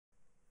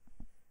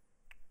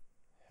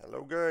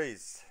Hello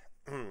guys,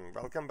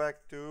 welcome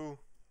back to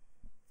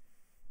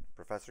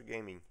Professor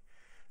Gaming.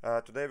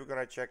 Today we're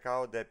gonna check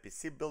out the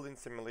PC Building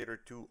Simulator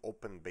 2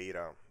 Open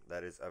Beta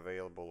that is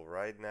available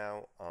right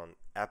now on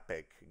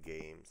Epic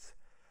Games.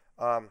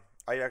 I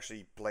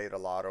actually played a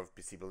lot of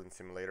PC Building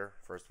Simulator,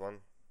 first one.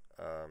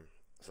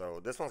 So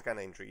this one's kind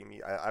of intriguing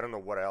me. I don't know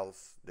what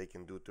else they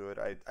can do to it.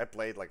 I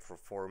played like for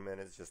 4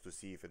 minutes just to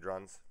see if it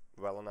runs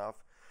well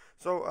enough.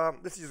 So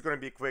this is just gonna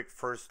be a quick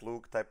first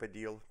look type of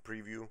deal,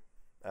 preview.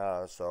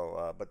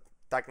 But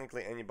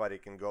technically anybody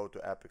can go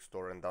to Epic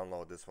Store and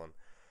download this one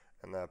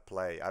and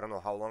play. I don't know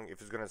how long,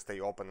 if it's gonna stay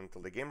open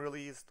until the game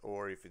released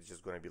or if it's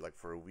just gonna be like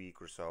for a week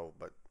or so.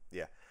 But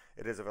yeah,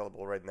 it is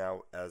available right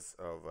now as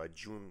of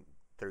June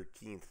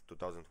 13th,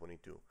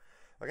 2022.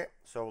 Okay,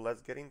 so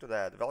let's get into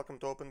that. Welcome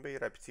to Open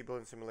Beta PC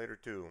Building Simulator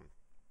 2.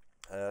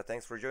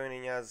 Thanks for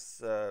joining us,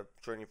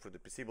 joining for the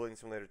PC Building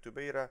Simulator 2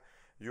 beta.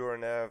 You are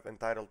now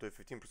entitled to a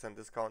 15%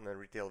 discount on the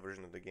retail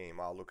version of the game.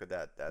 Oh, look at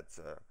that. That's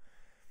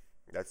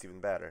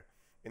even better.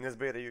 In this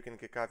beta, you can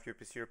kick off your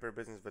PC repair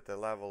business with the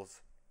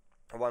levels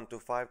 1 to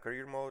 5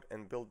 career mode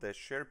and build the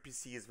share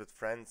PCs with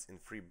friends in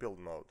free build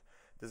mode.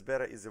 This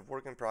beta is a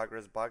work in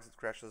progress, bugs and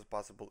crashes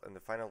possible, and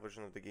the final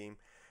version of the game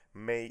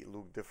may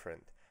look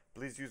different.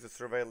 Please use the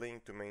survey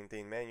link to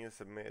maintain menu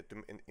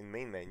in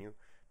main menu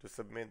to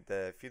submit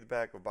the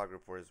feedback or bug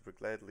reports. Would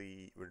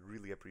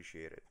really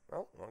appreciate it.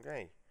 Oh,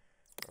 okay.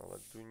 Well,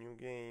 let's do new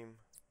game.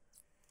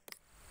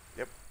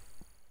 Yep.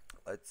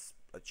 Let's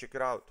check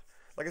it out.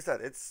 Like I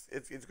said, it's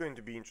going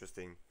to be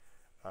interesting.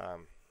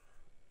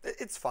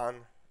 It's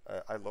fun.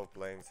 I love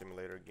playing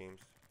simulator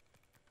games.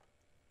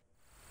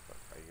 Oh,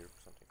 I hear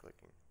something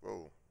clicking.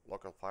 Whoa!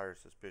 Local fire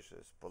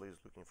suspicious.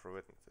 Police looking for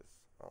witnesses.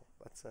 Well,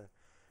 that's a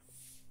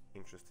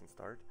interesting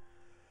start.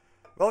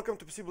 Welcome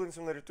to PC Building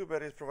Simulator 2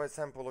 beta. It provides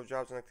sample of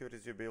jobs and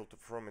activities you'll be able to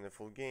perform in the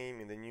full game.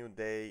 In the new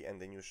day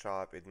and the new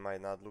shop, it might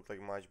not look like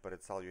much, but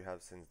it's all you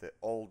have since the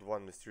old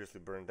one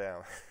mysteriously burned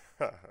down.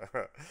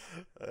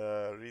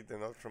 Read the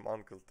note from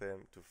Uncle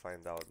Tim to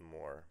find out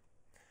more.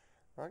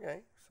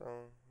 Okay,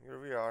 so here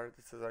we are.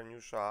 This is our new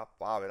shop.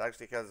 Wow, it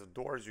actually has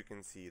doors you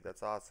can see.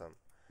 That's awesome.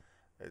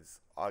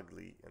 It's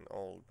ugly and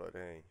old, but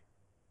hey.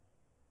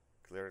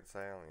 Clearance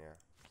sale, yeah.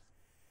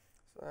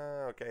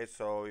 Okay,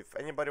 so if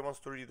anybody wants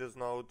to read this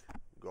note,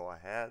 go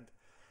ahead.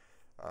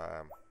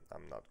 I'm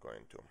not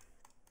going to.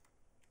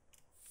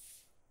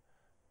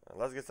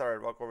 Let's get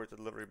started. Walk over to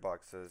delivery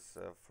boxes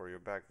for your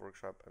back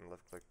workshop and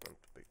left click them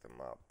to pick them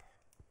up.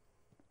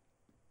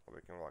 We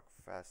can walk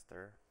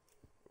faster.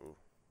 Ooh.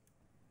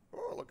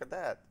 Oh, look at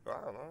that.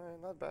 Wow,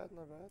 not bad,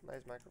 not bad.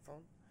 Nice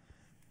microphone.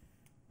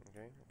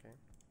 Okay,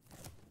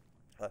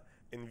 okay.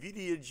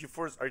 NVIDIA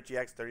GeForce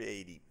RTX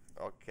 3080.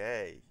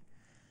 Okay.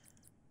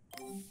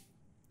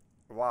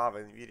 Wow,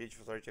 NVIDIA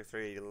GeForce RTX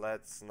 3080.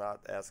 Let's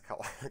not ask how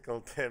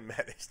Uncle Tim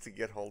managed to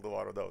get hold of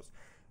one of those.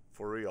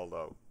 For real,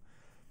 though.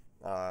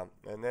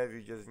 And then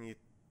you just need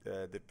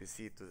the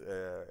PC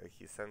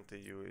he sent to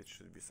you. It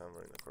should be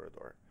somewhere in the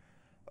corridor.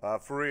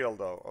 For real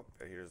though. Oh,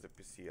 here's the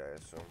PC, I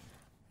assume.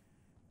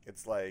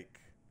 It's like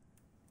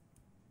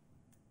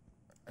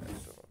I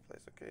assume a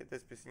place. Okay,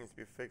 this PC needs to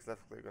be fixed.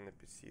 Left click on the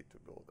PC to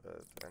build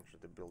to enter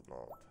the build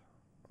mode.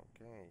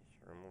 Okay,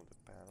 remove the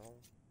panel.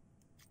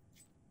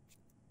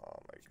 Oh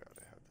my god,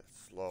 I have that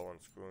slow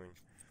unscrewing.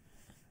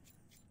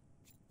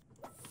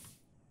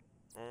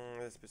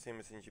 This PC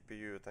missing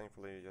GPU.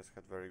 Thankfully, you just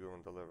had very good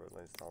one delivered.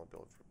 Let's install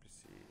build for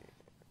PC.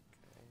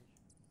 Okay.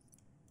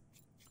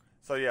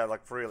 So yeah,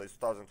 like for real, it's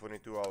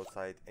 2022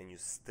 outside, and you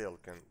still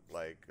can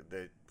like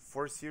the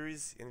 4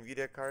 series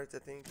NVIDIA cards. I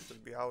think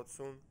should be out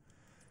soon,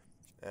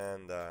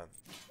 and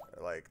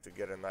like to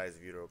get a nice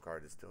video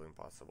card is still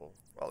impossible.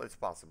 Well, it's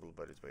possible,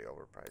 but it's way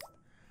overpriced.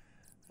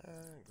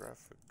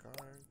 Graphic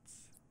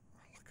cards.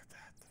 Oh, look at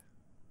that.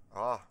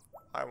 Ah,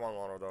 I want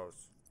one of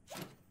those.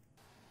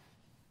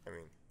 I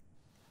mean,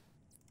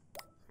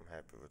 I'm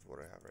happy with what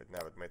I have right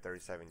now with my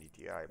 3070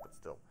 Ti, but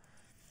still.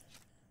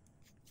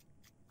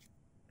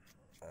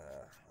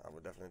 I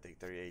would definitely take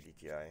 3080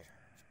 Ti.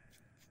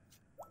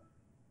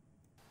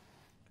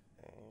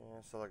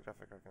 Okay, select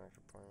graphic card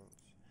connection points.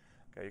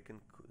 Okay, you can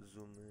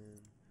zoom in.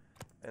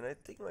 And I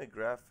think my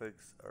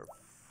graphics are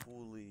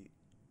fully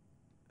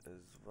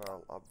as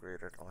well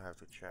upgraded. I'll have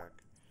to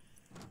check.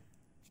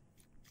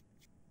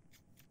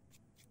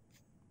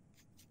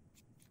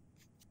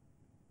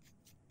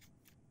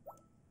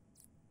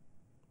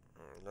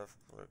 Left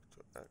click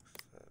to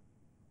exit.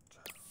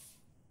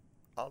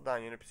 All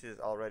done. Your PC is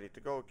all ready to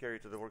go. Carry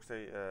to the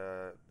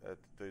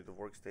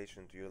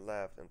workstation to your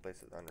left and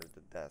place it under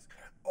the desk.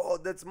 Oh,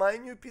 that's my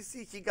new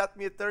PC. He got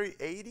me a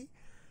 3080.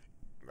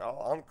 Well,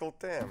 Uncle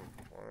Tim.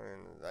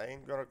 I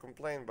ain't gonna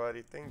complain,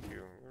 buddy. Thank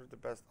you. You're the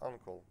best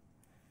uncle.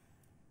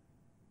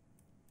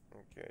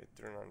 Okay,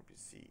 turn on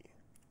PC.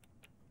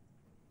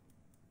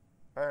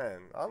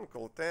 Man,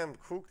 Uncle Tim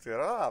cooked it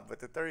up with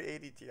the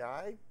 3080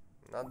 Ti.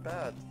 Not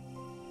bad.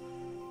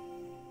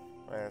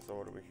 So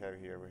what do we have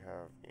here? We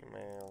have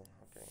email.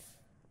 Okay.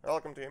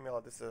 Welcome to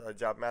email. This is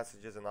job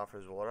messages and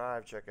offers will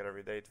arrive. Check it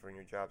every day for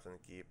new jobs and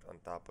keep on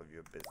top of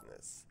your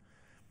business.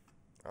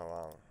 Oh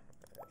wow,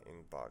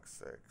 inbox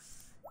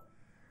 6.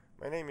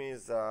 My name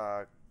is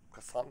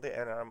Kasante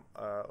and I'm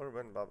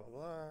urban blah blah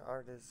blah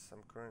artist.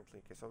 I'm currently,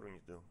 okay, so what do we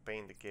need to do?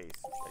 Paint the case.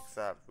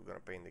 Accept, we're gonna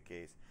paint the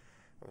case.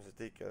 I'm going to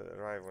take a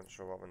arrive and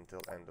show up until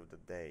end of the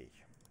day.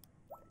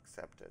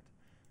 Accepted.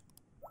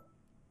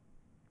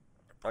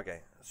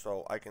 Okay,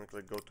 so I can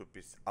click go to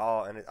PC.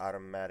 Oh, and it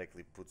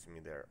automatically puts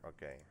me there.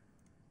 Okay.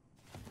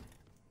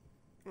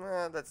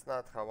 Nah, that's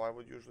not how I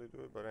would usually do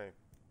it, but hey.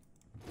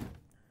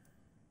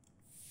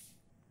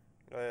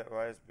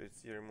 Why is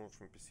PC removed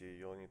from PC?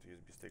 You'll need to use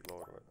bstick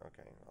loader.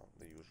 Okay, well,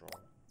 the usual.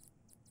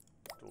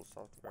 Tool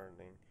software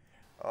name.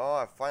 Oh,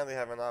 I finally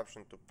have an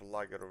option to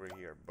plug it over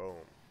here.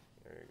 Boom.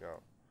 There you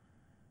go.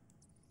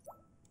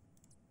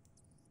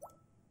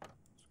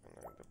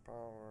 Disconnect the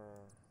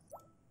power.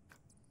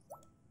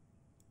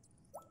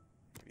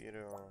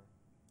 Video.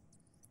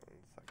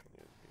 And second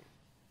USB.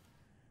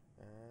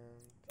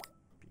 And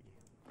P.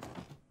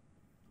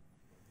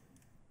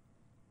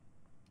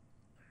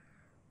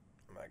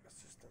 Mega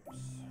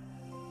Systems.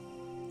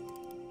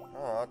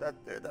 Oh,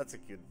 that's a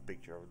cute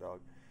picture of a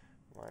dog.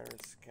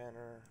 Virus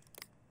scanner.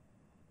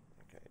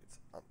 Okay, it's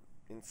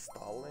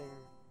installing.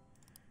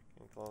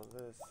 Can you close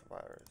this?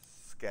 Virus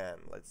scan.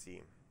 Let's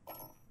see.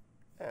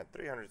 Yeah,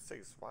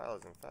 306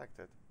 files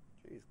infected.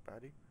 Jeez,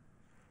 buddy.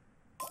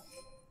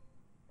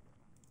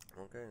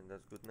 Okay,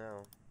 that's good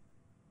now.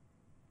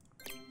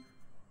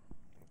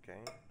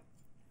 Okay.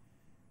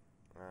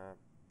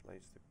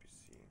 Place the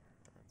PC.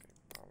 Okay,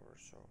 power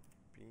show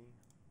P.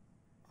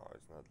 Oh,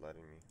 it's not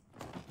letting me.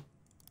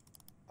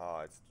 Oh,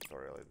 it's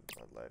tutorial, it's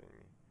not letting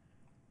me.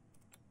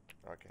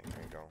 Okay,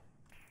 here we go.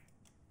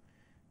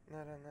 No,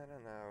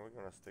 we're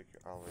gonna stick you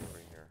all over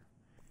here.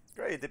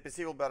 Great, the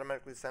PC will be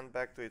automatically sent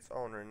back to its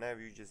owner. Now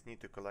you just need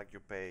to collect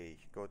your pay.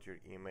 Go to your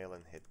email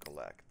and hit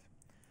collect.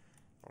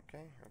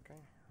 Okay,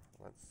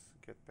 let's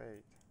get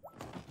paid.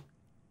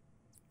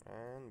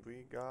 And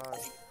we got...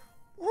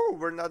 Woo,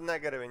 we're not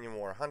negative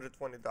anymore.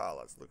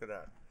 $120, look at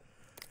that.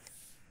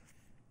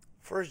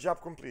 First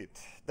job complete.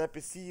 The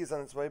PC is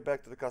on its way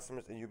back to the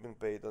customers and you've been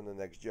paid on the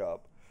next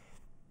job.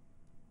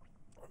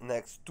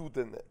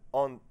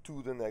 On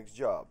to the next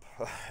job.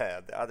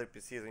 The other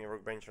PCs on your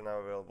workbench are now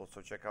available,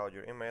 so check out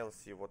your email,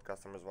 see what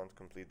customers want to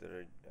complete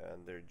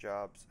their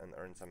jobs and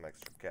earn some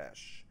extra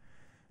cash.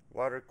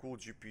 Water cooled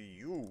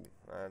GPU.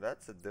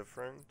 That's a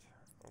different...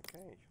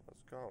 Okay,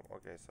 let's go.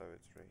 Okay, so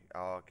it's right.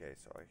 Oh, okay,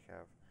 so I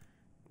have...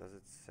 Does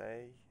it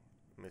say?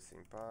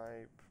 Missing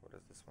pipe. What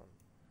is this one?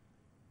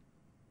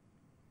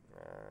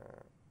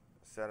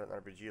 Set an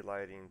RPG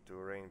lighting to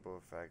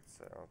rainbow effects.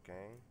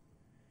 Okay.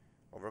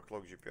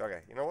 Overclock GPU.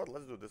 Okay, you know what?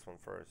 Let's do this one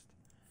first.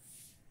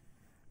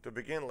 To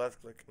begin,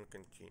 left click and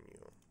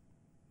continue.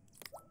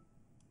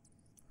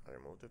 I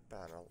remove the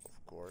panel,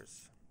 of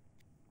course.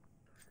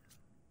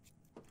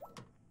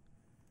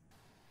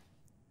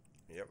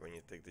 Yep, when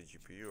you take the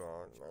GPU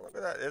out. Oh, look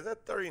at that. Is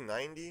that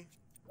 3090?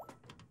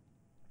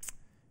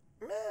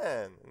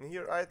 Man, and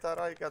here I thought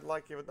I got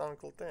lucky with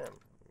Uncle Tim.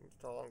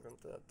 Tell Uncle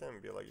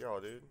Tim, be like, yo,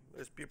 dude,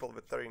 there's people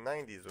with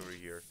 3090s over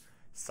here.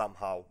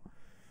 Somehow.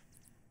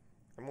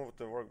 I moved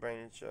the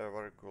workbench,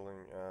 water cooling,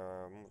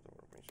 move the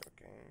workbench,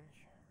 okay.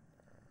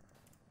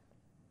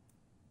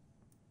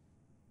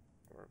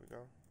 Where we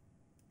go?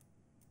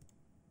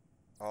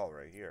 Oh,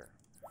 right here.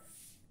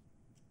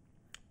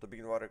 To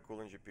begin water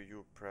cooling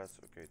GPU, press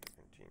OK to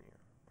continue.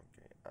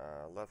 Okay,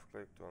 left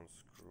click to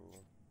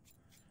unscrew.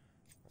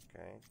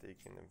 Okay,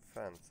 taking the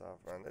fence off.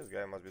 And this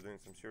guy must be doing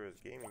some serious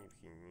gaming if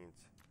he needs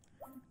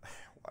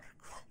water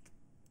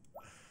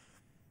cooled.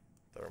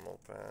 Thermal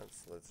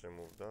pads, let's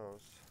remove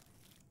those.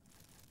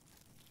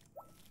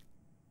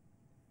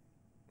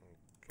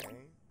 Okay.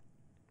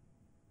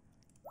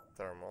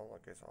 Thermal,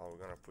 okay, so we're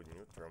gonna put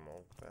new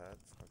thermal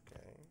pads,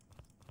 okay.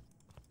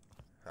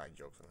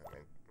 Jokes on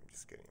him, I'm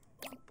just kidding.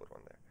 Put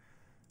one there.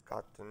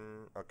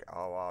 Cotton, okay,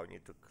 oh wow, we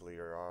need to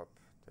clear up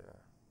the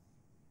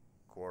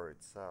core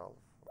itself.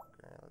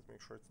 Okay, let's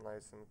make sure it's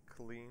nice and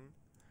clean.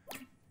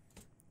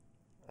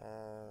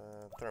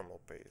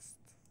 Thermal paste.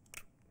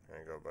 There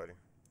you go, buddy.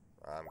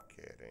 I'm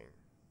kidding.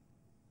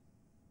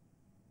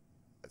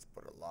 Let's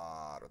put a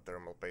lot of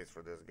thermal paste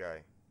for this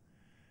guy.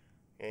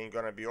 He ain't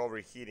gonna be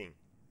overheating.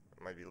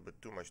 Might be a little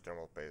bit too much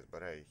thermal paste,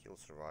 but hey, he'll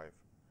survive.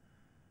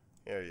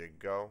 Here you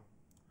go.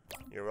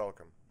 You're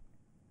welcome.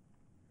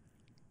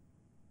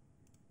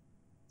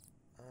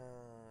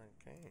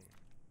 Okay.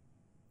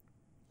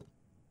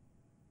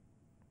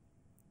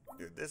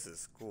 Dude, this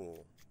is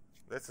cool.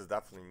 This is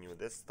definitely new.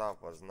 This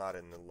stuff was not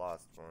in the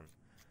last one.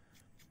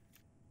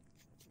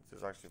 This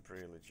is actually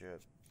pretty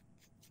legit.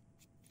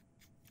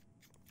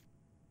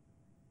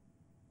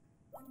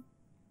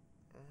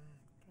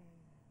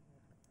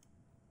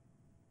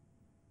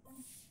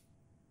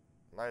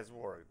 Nice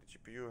work.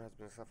 The GPU has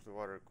been successfully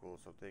water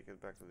cooled, so take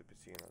it back to the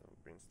PC and it will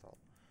be installed.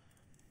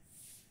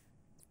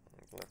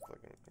 Left click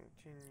and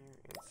continue.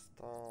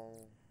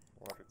 Install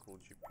water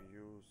cooled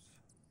GPUs.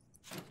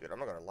 Dude, I'm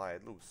not gonna lie,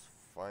 it looks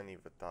funny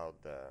without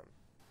the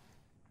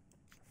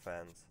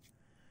fans.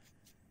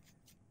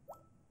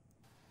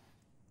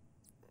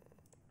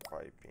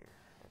 Piping.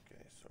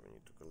 Okay, so we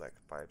need to collect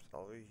pipes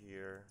all the way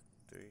here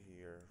to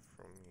here,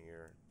 from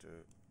here to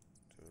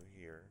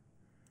here,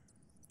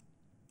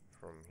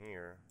 from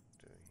here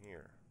to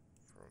here,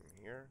 from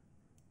here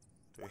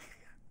to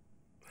here.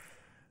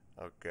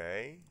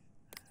 Okay.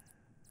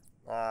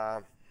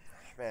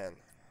 Man,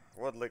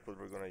 what liquid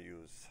we're gonna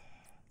use?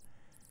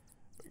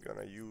 We're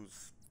gonna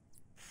use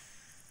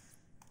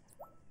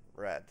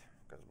red,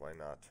 because why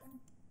not?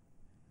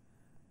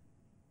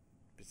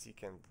 PC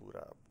can boot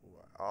up.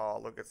 Oh,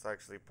 look, it's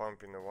actually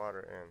pumping the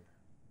water in.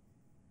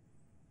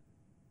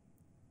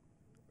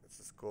 This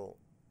is cool.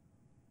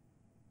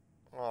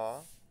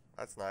 Aw,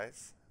 that's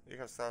nice. You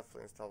have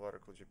self-installed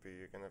water-cooled GPU.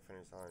 You can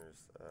finish on your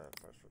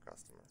parts for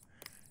customer.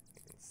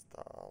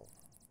 Install.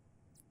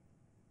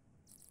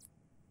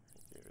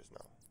 Here is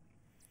now.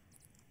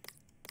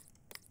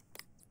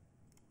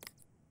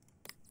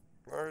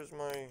 Where is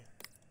my...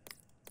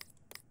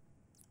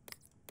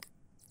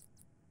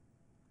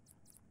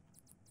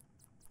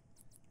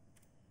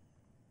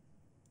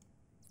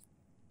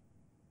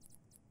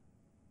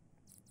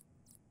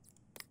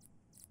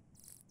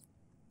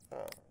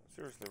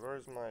 seriously, where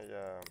is my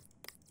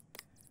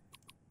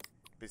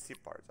PC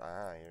parts?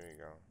 Ah, here you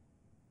go.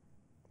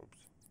 Oops.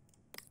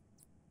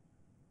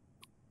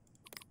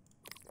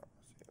 Oh,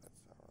 see,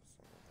 that's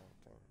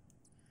awesome.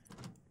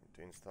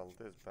 To install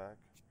this back.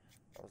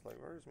 I was like,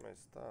 where is my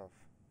stuff?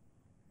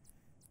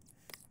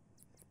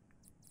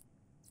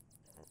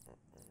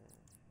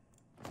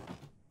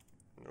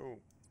 No.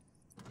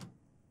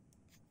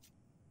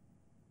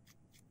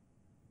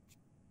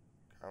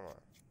 Come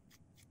on.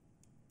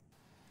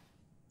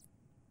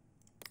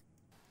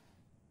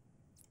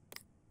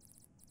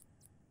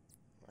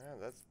 Yeah,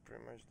 that's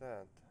pretty much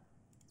that.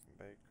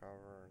 Bay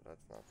cover,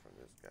 that's not for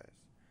this, guys.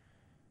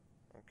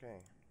 Okay.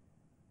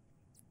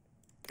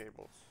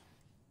 Cables.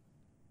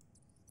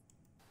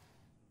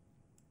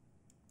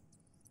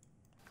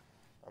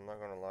 I'm not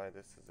gonna lie,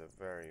 this is a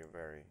very,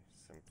 very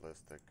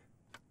simplistic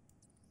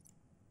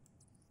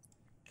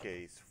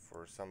case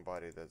for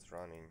somebody that's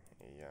running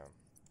a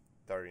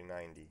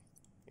 3090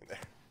 in there.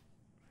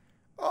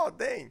 Oh,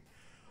 dang!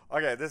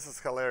 Okay, this is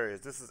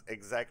hilarious. This is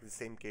exactly the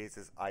same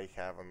cases I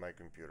have on my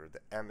computer, the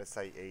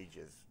MSI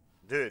Aegis.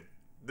 Dude,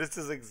 this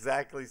is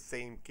exactly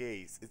same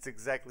case. It's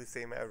exactly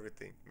same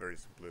everything. Very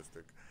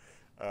simplistic.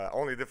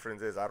 Only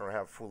difference is I don't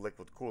have full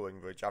liquid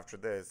cooling, which after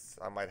this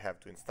I might have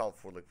to install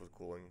full liquid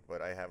cooling,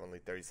 but I have only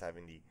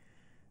 3070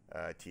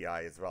 Ti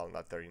as well,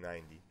 not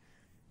 3090.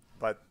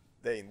 But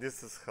dang,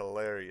 this is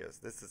hilarious.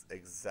 This is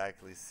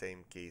exactly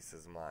same case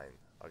as mine.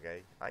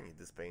 Okay, I need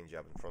this paint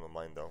job in front of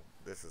mine though.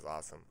 This is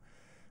awesome.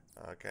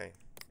 Okay,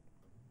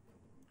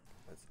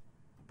 let's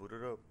boot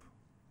it up.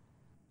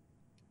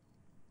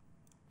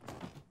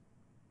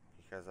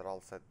 He has it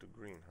all set to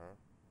green, huh?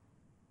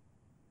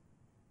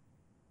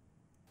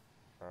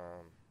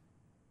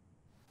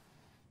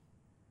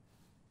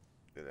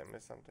 Did I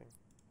miss something?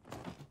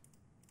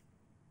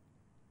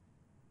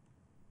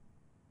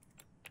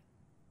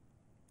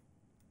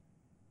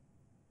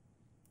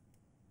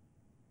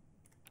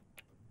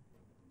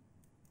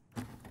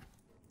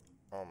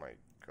 Oh my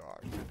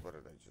gosh, what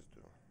did I just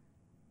do?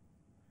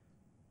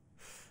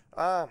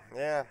 Ah,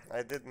 yeah,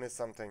 I did miss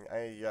something.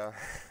 I'm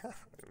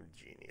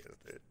genius,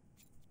 dude.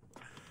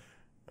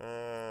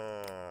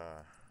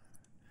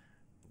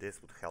 This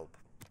would help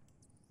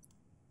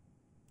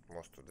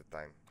most of the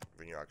time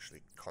when you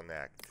actually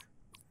connect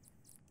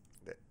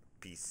the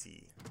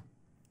PC.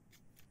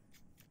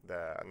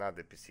 Not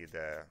the PC,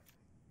 the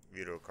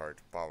video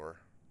card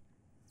power.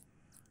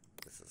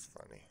 This is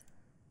funny.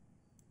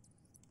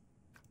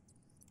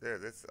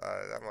 Dude, this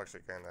I'm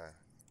actually kinda...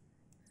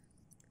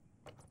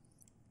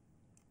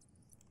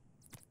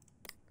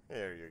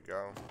 Here you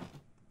go.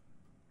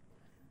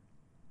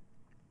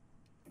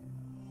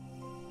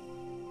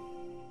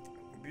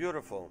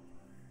 Beautiful.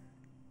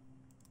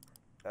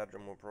 Add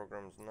remove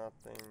programs,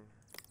 nothing.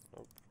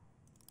 Nope.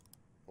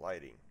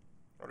 Lighting.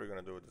 What are we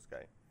gonna do with this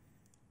guy?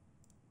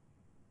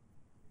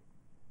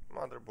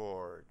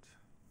 Motherboard.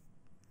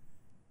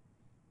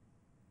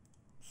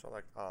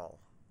 Select all.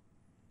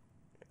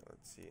 Okay,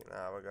 let's see.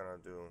 Now we're gonna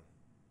do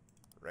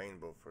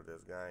rainbow for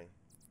this guy.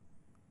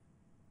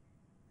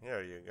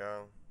 Here you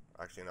go.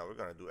 Actually, no, we're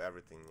gonna do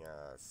everything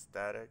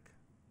static.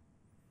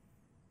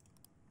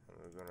 And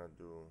we're gonna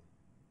do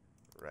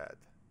red.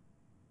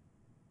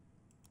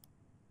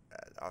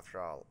 After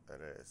all,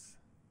 it is.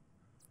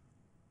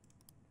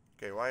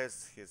 Okay, why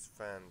is his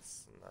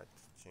fence not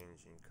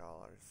changing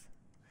colors?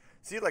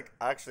 See, like,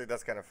 actually,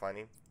 that's kind of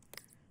funny.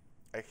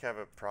 I have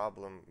a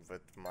problem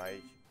with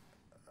my...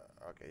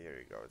 okay, here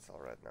you go, it's all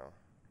red now.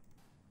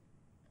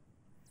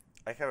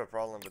 I have a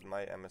problem with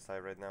my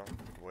MSI right now,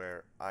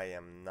 where I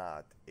am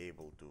not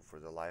able to, for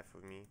the life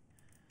of me.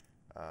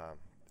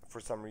 For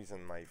some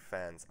reason, my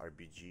fans are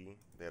BG.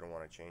 They don't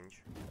want to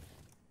change.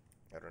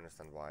 I don't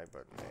understand why,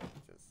 but man,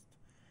 just...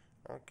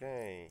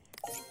 Okay.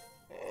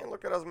 And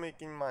look at us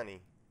making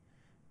money.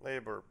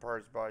 Labor,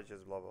 parts,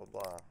 budgets, blah, blah,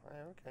 blah.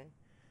 Okay.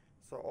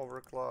 So,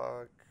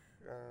 overclock.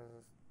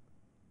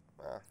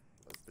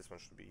 This one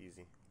should be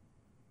easy.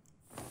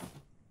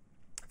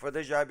 For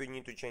this job, you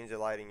need to change the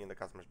lighting in the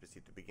customer's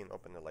PC to begin.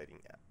 Open the lighting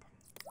app.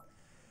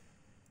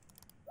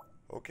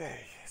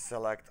 Okay,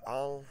 select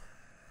all,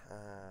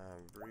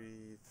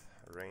 breathe,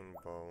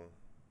 rainbow,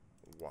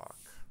 walk.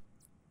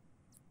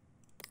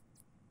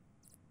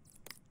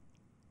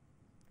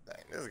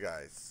 Dang, this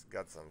guy's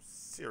got some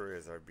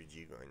serious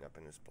RPG going up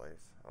in this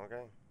place.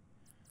 Okay,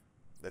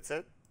 that's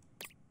it.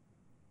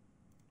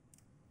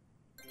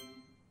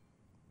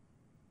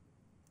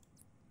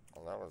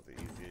 Well, that was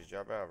the easiest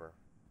job ever.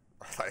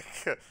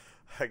 Like,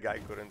 a guy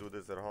couldn't do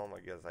this at home. I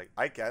guess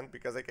I can't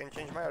because I can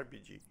change my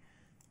RPG. He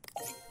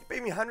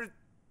paid me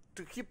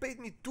he paid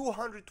me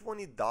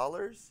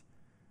 $220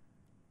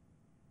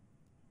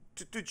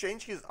 to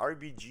change his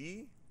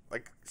RBG.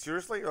 Like,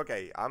 seriously?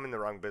 Okay, I'm in the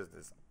wrong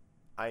business.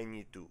 I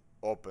need to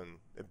open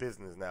a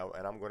business now,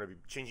 and I'm gonna be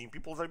changing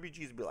people's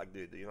RBGs. Be like,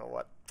 dude, you know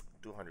what?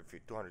 $220,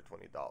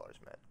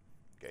 man.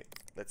 Okay,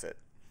 that's it.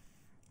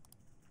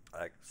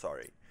 Like,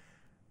 sorry.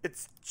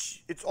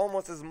 It's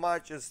almost as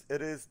much as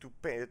it is to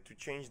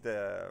change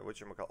the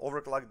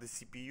overclock the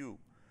CPU.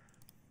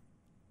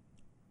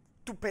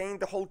 To paint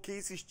the whole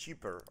case is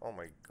cheaper. Oh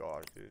my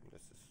gosh, dude,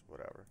 this is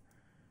whatever.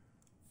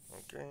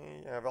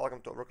 Okay, welcome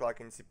to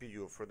overclocking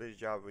CPU. For this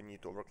job, we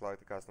need to overclock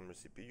the customer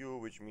CPU,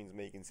 which means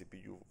making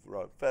CPU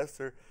run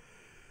faster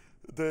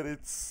than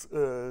its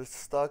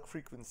stock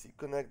frequency.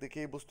 Connect the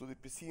cables to the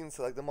PC and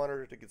select the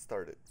monitor to get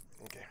started.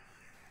 Okay.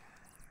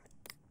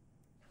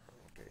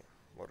 Okay,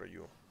 what are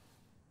you?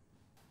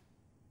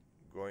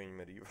 Going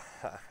medieval.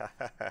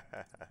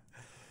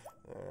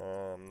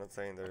 I'm not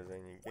saying there's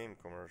any game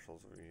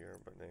commercials over here,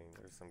 but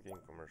there's some game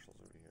commercials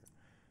over here.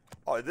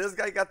 Oh, this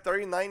guy got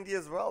 3090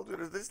 as well, dude.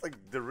 Is this like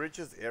the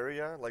richest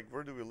area? Like,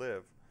 where do we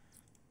live?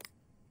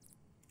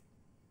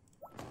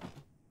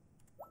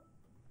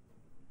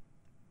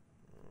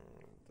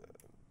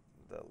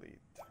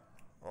 Delete.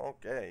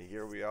 Okay,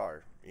 here we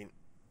are in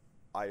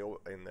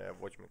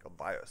whatchamacallit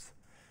BIOS.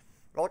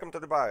 Welcome to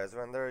the BIOS.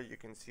 When there, you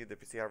can see the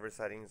PC hardware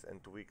settings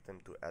and tweak them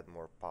to add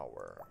more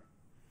power.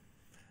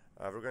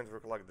 We're going to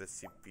overclock the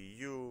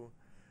CPU.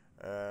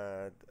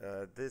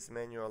 This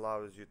menu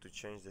allows you to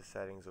change the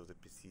settings of the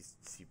PC's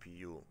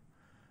CPU.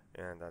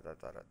 And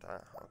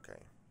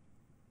okay.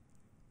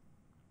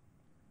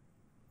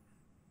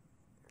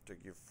 To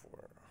give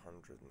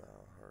 400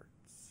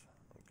 megahertz.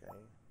 Okay.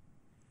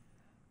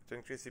 To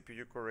increase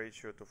CPU core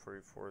ratio to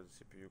 44, the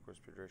CPU core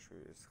speed ratio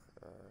is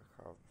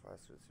how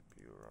faster the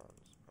CPU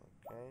runs.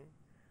 Okay.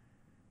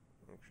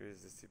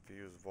 Increase the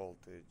CPU's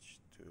voltage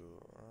to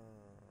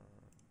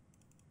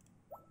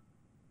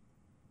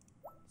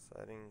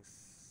settings,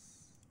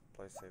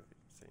 place save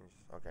changes.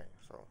 Okay,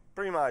 so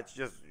pretty much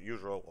just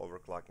usual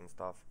overclocking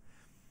stuff.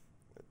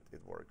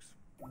 It works.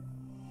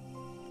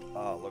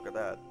 Oh, look at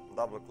that.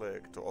 Double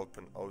click to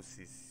open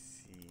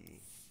OCCT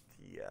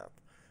app.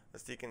 The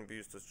stick can be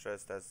used to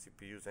stress test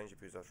CPUs and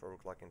GPUs after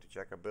overclocking to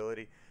check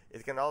ability.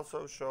 It can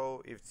also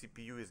show if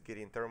CPU is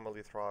getting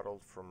thermally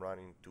throttled from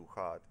running too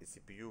hot. A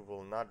CPU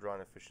will not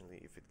run efficiently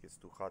if it gets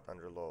too hot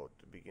under load.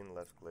 To begin,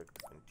 let's click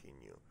to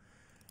continue.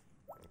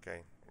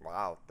 Okay.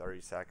 Wow,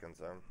 30 seconds.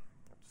 I have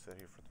to sit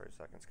here for 30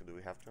 seconds. Do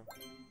we have to?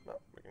 No,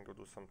 we can go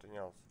do something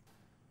else.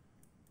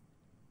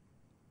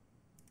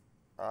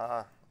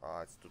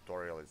 It's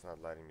tutorial. It's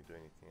not letting me do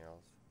anything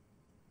else.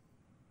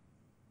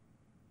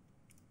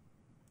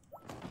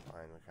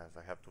 Fine, because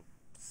I have to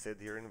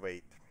sit here and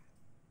wait.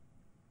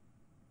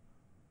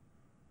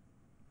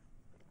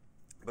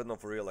 But no,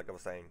 for real, like I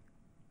was saying,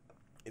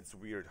 it's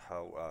weird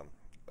how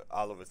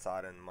all of a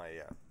sudden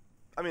my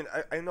I mean,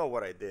 I know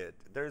what I did.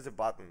 There is a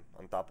button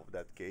on top of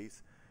that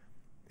case.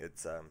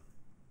 It's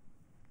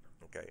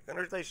okay.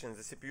 Congratulations,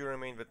 the CPU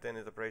remained within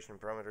its operation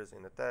parameters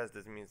in the test.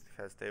 This means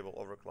it has stable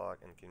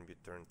overclock and can be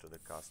turned to the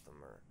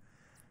customer.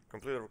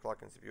 Complete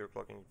overclocking, CPU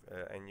overclocking,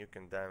 and you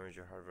can damage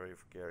your hardware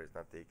if care is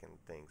not taken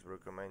things. We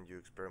recommend you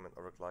experiment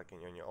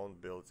overclocking on your own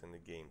builds in the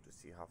game to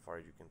see how far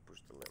you can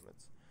push the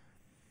limits.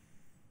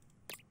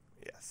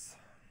 Yes.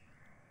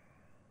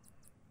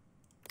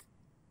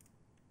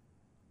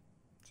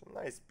 It's a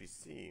nice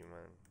PC,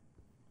 man.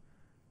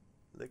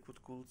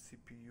 Liquid cooled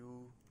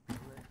CPU.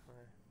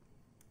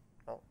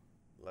 Oh,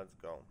 let's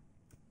go.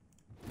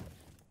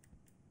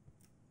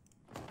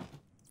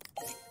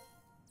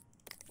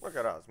 Look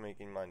at us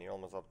making money,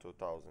 almost up to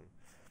 1,000.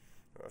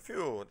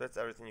 Phew, that's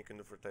everything you can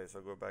do for today.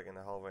 So go back in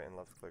the hallway and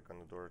left click on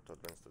the door to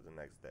advance to the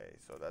next day.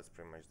 So that's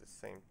pretty much the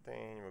same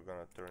thing. We're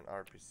gonna turn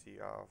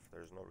RPC off.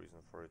 There's no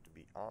reason for it to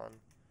be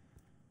on.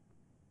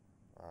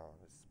 Wow,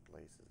 this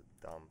place is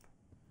a dump.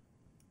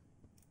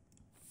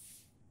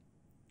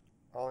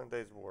 All in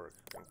day's work.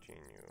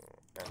 Continue.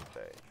 End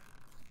day.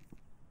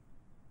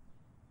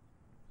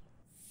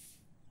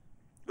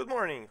 Good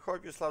morning.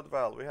 Hope you slept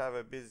well. We have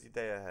a busy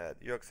day ahead.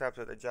 You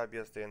accepted a job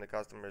yesterday and the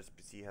customer's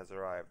PC has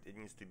arrived. It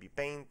needs to be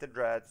painted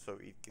red so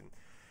it can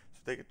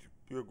take it to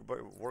your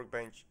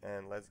workbench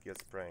and let's get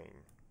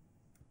spraying.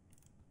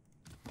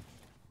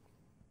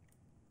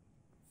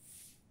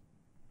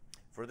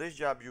 For this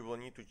job you will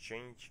need to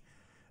change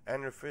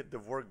and refit the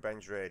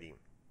workbench ready.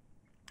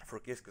 For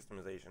case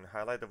customization,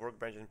 highlight the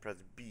workbench and press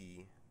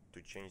B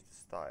to change the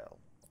style.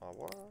 Oh,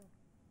 what?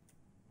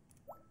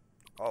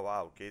 Oh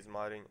wow, case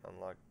modding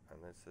unlock,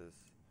 and this is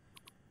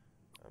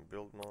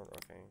build mode.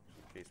 Okay,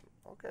 case.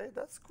 Okay,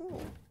 that's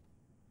cool.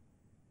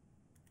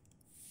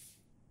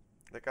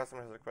 The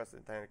customer has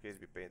requested the entire case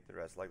be painted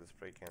red, like the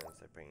spray can and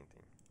say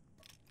painting.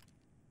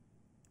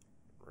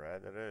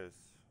 Red it is.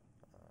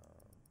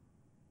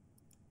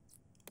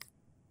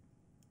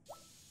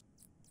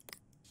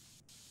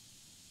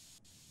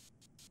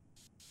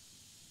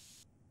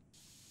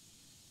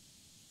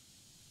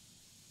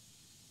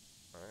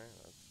 Alright,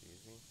 that's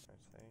easy,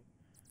 I'd say.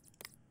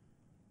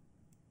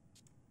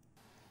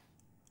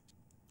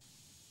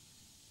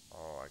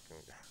 Oh, I can...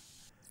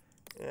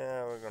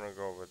 Yeah, we're gonna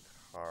go with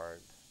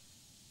hard.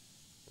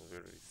 We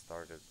already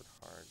started with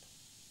hard.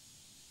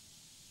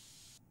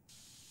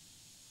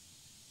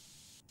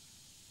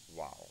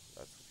 Wow,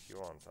 that's what he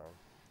wants, huh?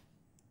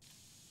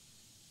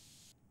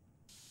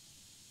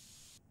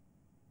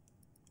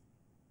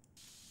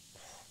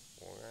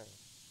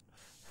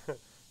 Okay.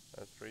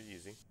 That's pretty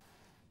easy.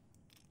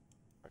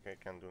 Okay,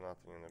 can't do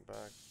nothing in the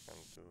back.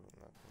 Can't do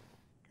nothing.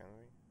 Can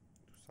we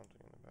do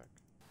something in the back?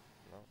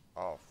 No?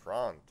 Oh,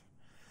 front.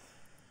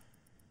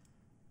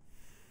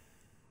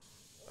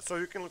 So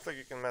you can look like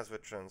you can mess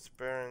with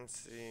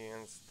transparency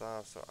and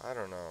stuff. So I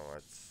don't know.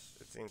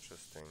 It's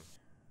interesting.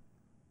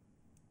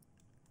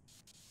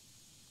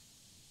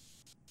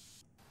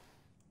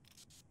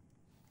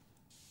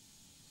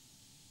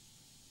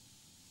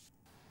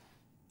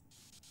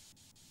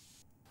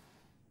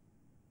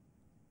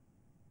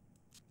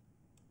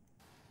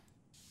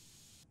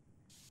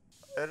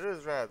 It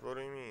is red. What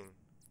do you mean?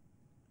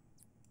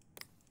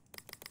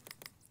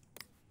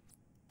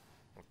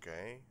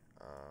 Okay.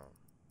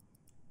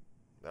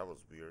 That was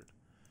weird.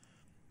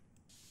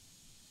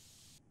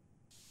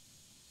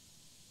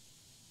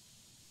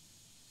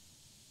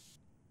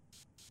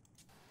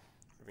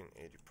 Even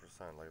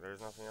 80%. Like there's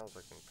nothing else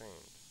I can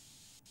paint.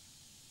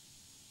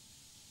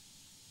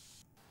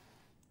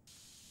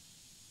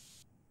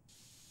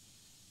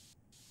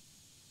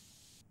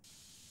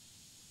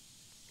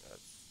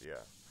 That's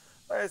yeah.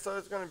 Alright, so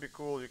it's gonna be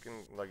cool. You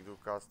can like do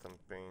custom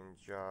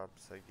paint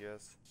jobs, I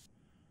guess.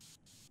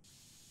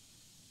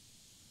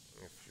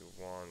 If you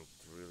want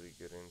to really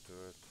get into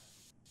it.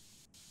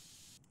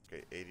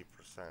 Okay,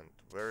 80%.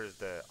 Where is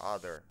the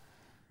other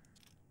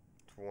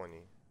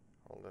 20?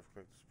 Hold left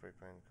click to spray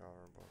paint cover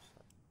both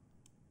sides.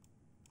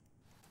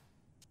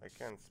 I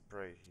can't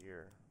spray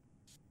here.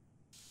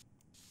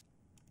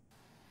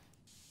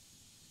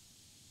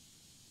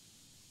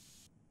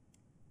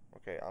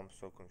 Okay, I'm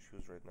so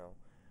confused right now.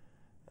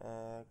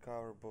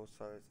 Cover both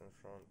sides and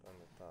front and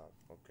the top.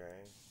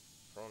 Okay,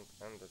 front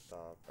and the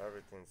top.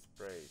 Everything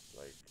sprayed.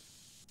 Like.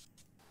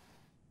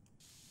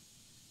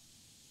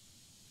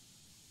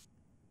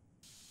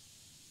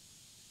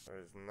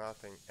 There's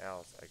nothing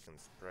else I can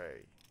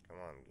spray. Come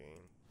on,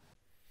 game.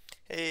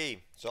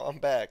 Hey, so I'm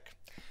back.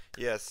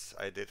 Yes,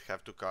 I did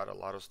have to cut a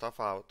lot of stuff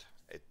out.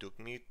 It took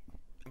me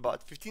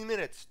about 15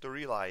 minutes to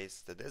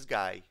realize that this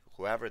guy,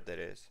 whoever that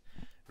is,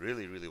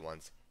 really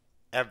wants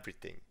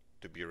everything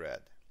to be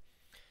red.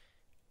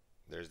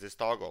 There's this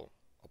toggle,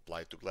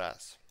 apply to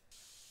glass.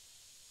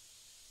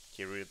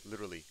 He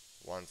literally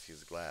wants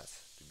his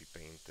glass to be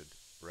painted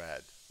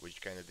red,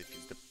 which kind of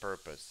defeats the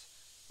purpose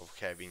of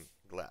having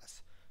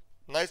glass.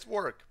 Nice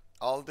work!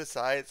 All the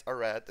sides are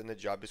red and the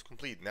job is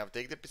complete. Now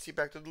take the PC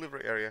back to the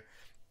delivery area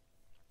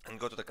and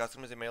go to the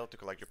customer's email to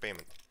collect your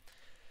payment.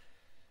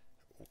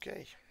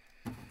 Okay.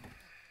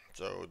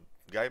 So,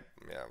 guy,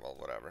 yeah, well,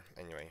 whatever.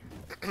 Anyway,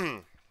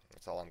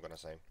 that's all I'm gonna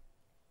say.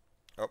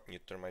 Oh, you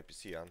turn my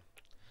PC on.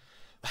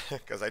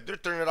 Because I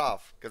did turn it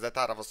off, because I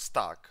thought I was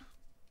stuck.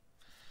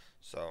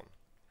 So,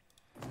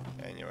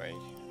 anyway,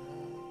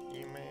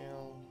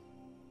 email,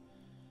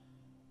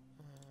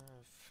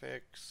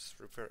 fix,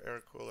 repair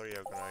air cooler, yeah,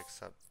 I'm gonna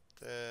accept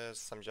this.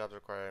 Some jobs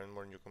require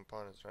more new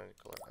components, right?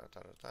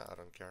 I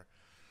don't care.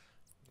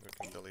 We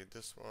can delete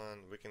this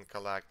one. We can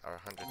collect our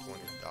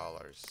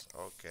 $120.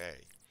 Okay.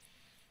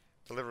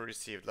 Delivery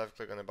received. Left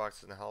click on the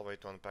boxes in the hallway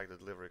to unpack the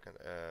delivery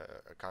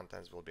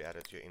contents will be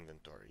added to your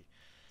inventory.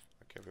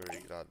 Okay, we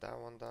already got that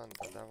one done,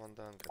 got that one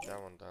done, got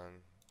that one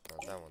done,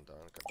 got that one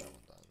done, got that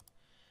one done.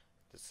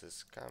 This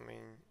is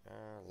coming.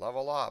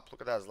 Level up.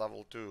 Look at that, it's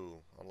level 2.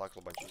 Unlock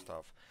a bunch of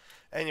stuff.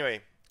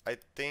 Anyway, I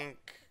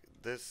think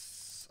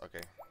this...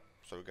 Okay,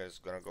 so you guys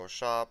gonna go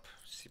shop.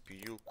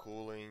 CPU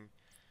cooling.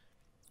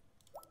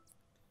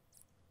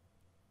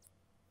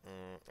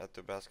 Add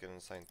to basket and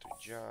assign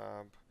to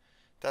job.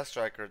 Test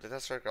tracker. The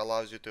test tracker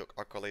allows you to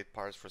accolade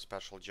parts for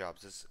special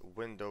jobs. This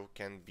window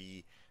can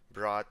be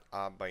brought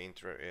up by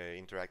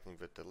interacting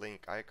with the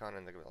link icon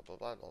and the blah blah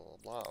blah blah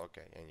blah blah.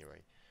 Okay,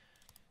 anyway.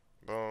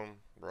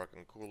 Boom.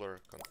 Broken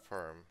cooler.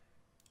 Confirm.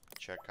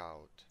 Check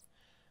out.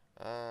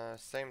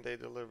 Same day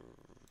deliver.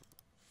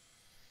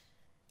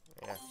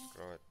 Yeah,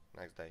 screw it.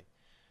 Next day.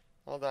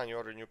 All done. You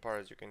order new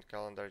parts. You can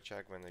calendar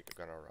check when they're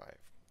gonna arrive.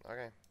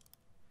 Okay.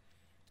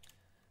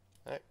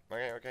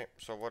 Okay.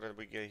 So what did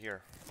we get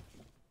here?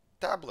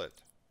 Tablet.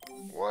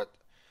 What?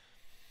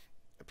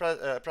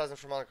 present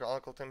from Uncle.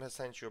 Uncle Tim has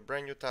sent you a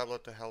brand new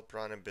tablet to help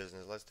run a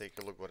business. Let's take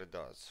a look what it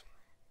does.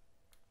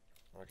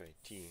 Okay,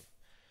 T.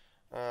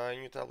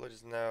 New tablet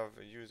is now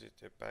use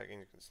it back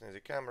in the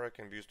camera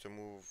can be used to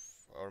move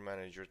or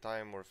manage your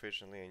time more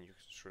efficiently, and you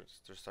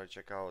should start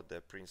check out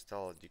the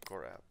pre-installed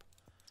decor app.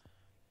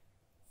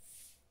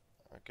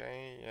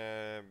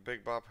 Okay,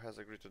 Big Bob has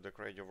agreed to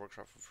decorate your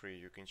workshop for free.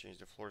 You can change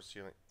the floor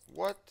ceiling.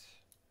 What?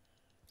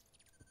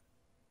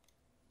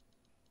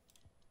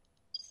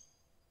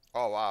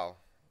 Oh wow.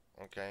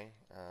 Okay.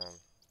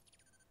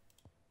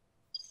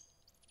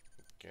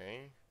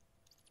 Okay.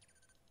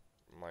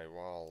 My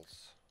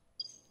walls.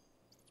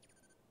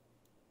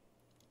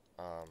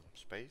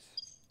 Space.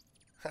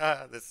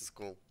 This is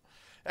cool.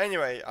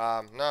 Anyway,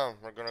 no,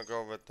 we're gonna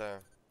go with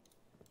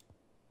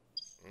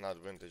not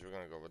vintage. We're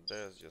gonna go with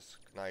this. Just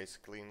nice,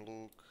 clean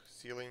look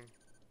ceiling.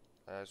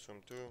 I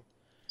assume too.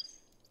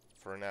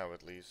 For now,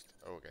 at least.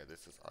 Okay,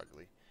 this is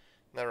ugly.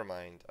 Never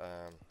mind.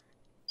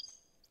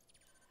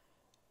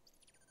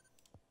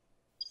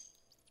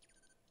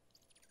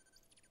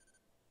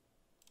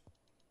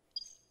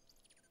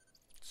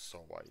 So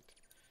white.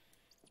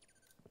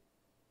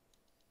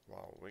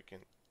 Wow, we can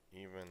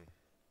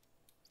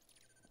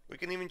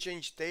even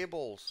change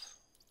tables.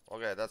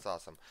 Okay, that's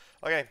awesome.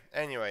 Okay,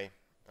 anyway,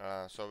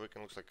 so we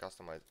can looks like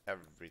customize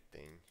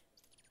everything.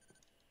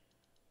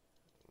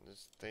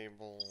 This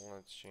table,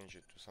 let's change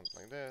it to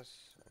something like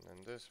this, and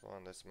then this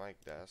one, that's my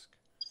desk.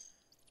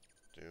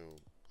 To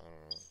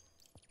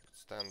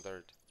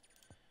standard.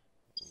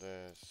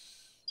 This,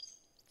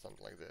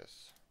 something like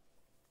this.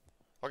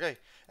 Okay.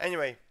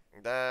 Anyway,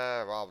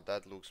 wow,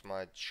 that looks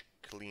much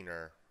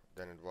cleaner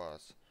than it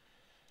was.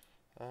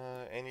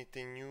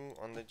 Anything new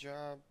on the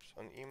jobs,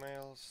 on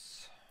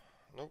emails?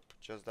 Nope,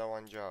 just that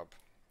one job.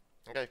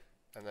 Okay,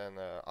 and then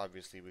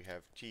obviously we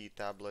have T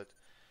tablet.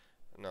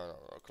 No,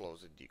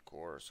 close the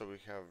decor. So we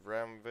have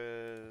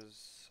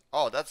Ramvis.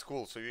 Oh, that's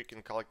cool. So you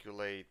can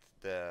calculate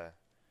the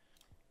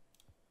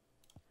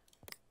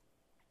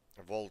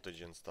voltage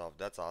and stuff.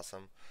 That's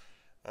awesome.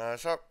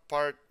 Shop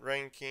part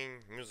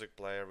ranking, music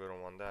player. We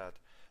don't want that.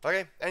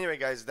 Okay. Anyway,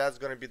 guys, that's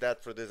gonna be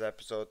that for this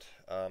episode.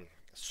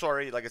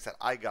 Sorry, like I said,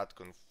 I got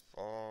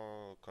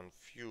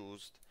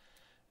confused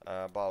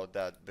about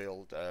that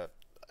build.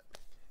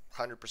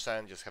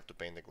 100% just have to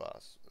paint the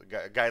glass.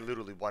 The guy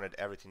literally wanted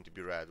everything to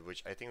be red,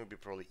 which I think would be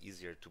probably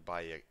easier to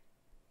buy a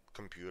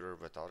computer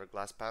without a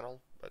glass panel,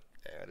 but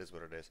yeah, it is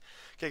what it is.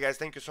 Okay, guys,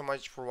 thank you so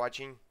much for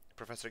watching.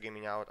 Professor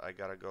Gaming out. I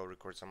gotta go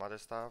record some other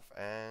stuff,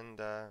 and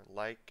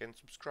like and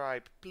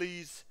subscribe,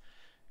 please.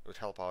 It would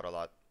help out a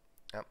lot.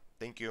 Yeah,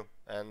 thank you.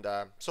 And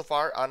so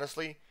far,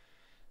 honestly,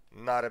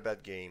 not a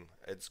bad game.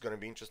 It's gonna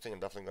be interesting. I'm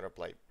definitely gonna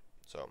play.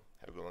 So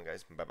have a good one,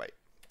 guys. Bye bye.